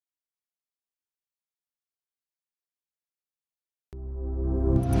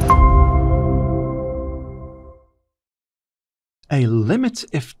A limit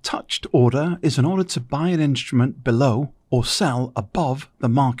if touched order is an order to buy an instrument below or sell above the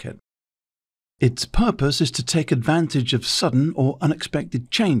market. Its purpose is to take advantage of sudden or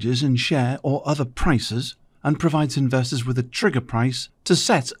unexpected changes in share or other prices and provides investors with a trigger price to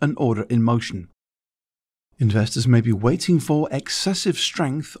set an order in motion. Investors may be waiting for excessive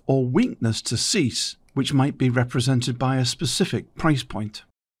strength or weakness to cease, which might be represented by a specific price point.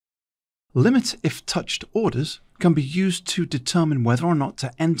 Limit if touched orders can be used to determine whether or not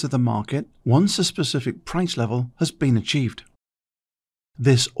to enter the market once a specific price level has been achieved.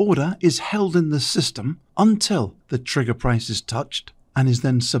 This order is held in the system until the trigger price is touched and is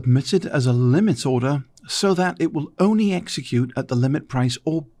then submitted as a limit order so that it will only execute at the limit price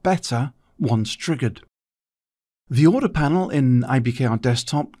or better once triggered. The order panel in IBKR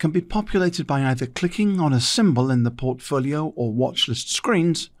Desktop can be populated by either clicking on a symbol in the portfolio or watchlist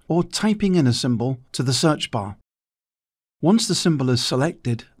screens or typing in a symbol to the search bar. Once the symbol is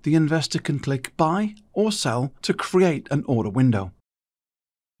selected, the investor can click Buy or Sell to create an order window.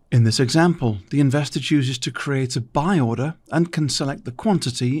 In this example, the investor chooses to create a buy order and can select the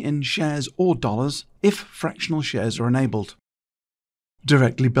quantity in shares or dollars if fractional shares are enabled.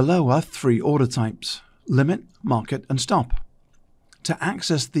 Directly below are three order types: Limit, Market, and Stop. To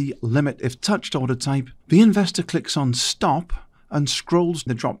access the Limit if touched order type, the investor clicks on Stop and scrolls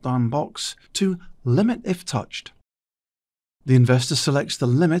the drop-down box to Limit if touched. The investor selects the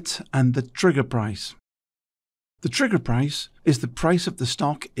limit and the trigger price. The trigger price is the price of the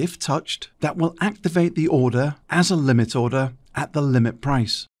stock, if touched, that will activate the order as a limit order at the limit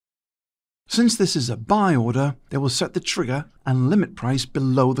price. Since this is a buy order, they will set the trigger and limit price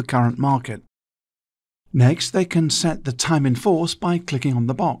below the current market. Next, they can set the time in force by clicking on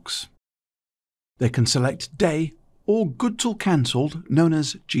the box. They can select day or good till cancelled, known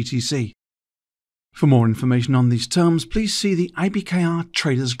as GTC. For more information on these terms, please see the IBKR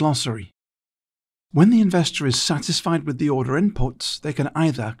Traders Glossary. When the investor is satisfied with the order inputs, they can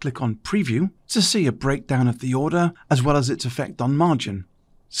either click on Preview to see a breakdown of the order as well as its effect on margin,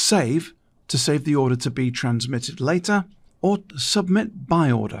 Save to save the order to be transmitted later, or Submit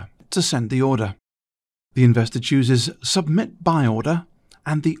Buy Order to send the order. The investor chooses Submit Buy Order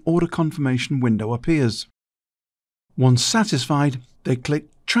and the order confirmation window appears. Once satisfied, they click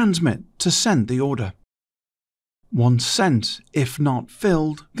Transmit to send the order. Once sent, if not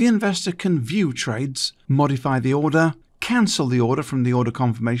filled, the investor can view trades, modify the order, cancel the order from the order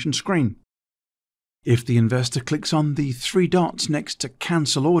confirmation screen. If the investor clicks on the three dots next to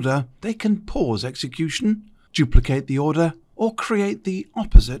Cancel Order, they can pause execution, duplicate the order, or create the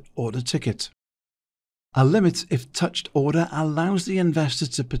opposite order ticket. A limit if touched order allows the investor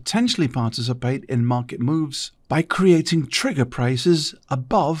to potentially participate in market moves by creating trigger prices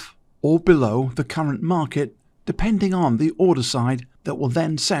above or below the current market depending on the order side that will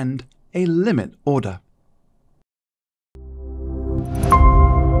then send a limit order.